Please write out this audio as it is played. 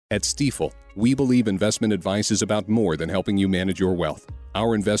At Stifel, we believe investment advice is about more than helping you manage your wealth.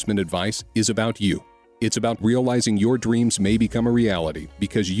 Our investment advice is about you. It's about realizing your dreams may become a reality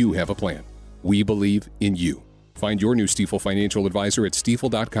because you have a plan. We believe in you. Find your new Stifel financial advisor at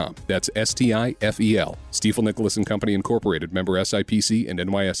stifel.com. That's STIFEL. Stifel Nicholas & Company Incorporated, member SIPC and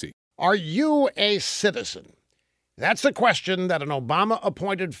NYSE. Are you a citizen? That's the question that an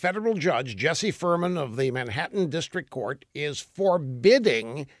Obama-appointed federal judge, Jesse Furman of the Manhattan District Court, is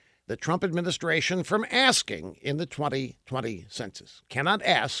forbidding the Trump administration from asking in the 2020 census. Cannot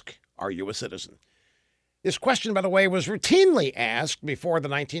ask, are you a citizen? This question, by the way, was routinely asked before the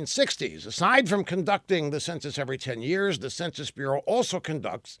 1960s. Aside from conducting the census every 10 years, the Census Bureau also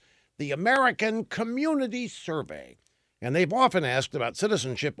conducts the American Community Survey. And they've often asked about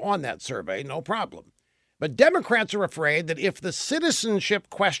citizenship on that survey, no problem. But Democrats are afraid that if the citizenship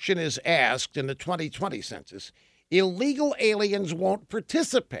question is asked in the 2020 census, illegal aliens won't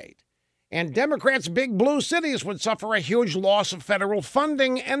participate. And Democrats' big blue cities would suffer a huge loss of federal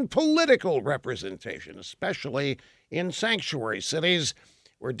funding and political representation, especially in sanctuary cities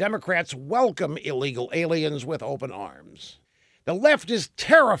where Democrats welcome illegal aliens with open arms. The left is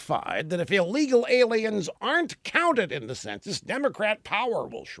terrified that if illegal aliens aren't counted in the census, Democrat power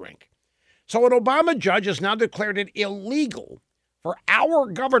will shrink. So an Obama judge has now declared it illegal for our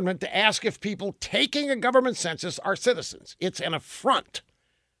government to ask if people taking a government census are citizens. It's an affront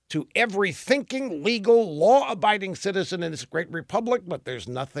to every thinking, legal, law-abiding citizen in this great republic, but there's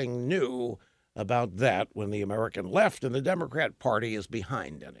nothing new about that when the American left and the Democrat Party is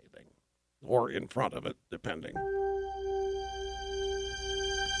behind anything, or in front of it, depending.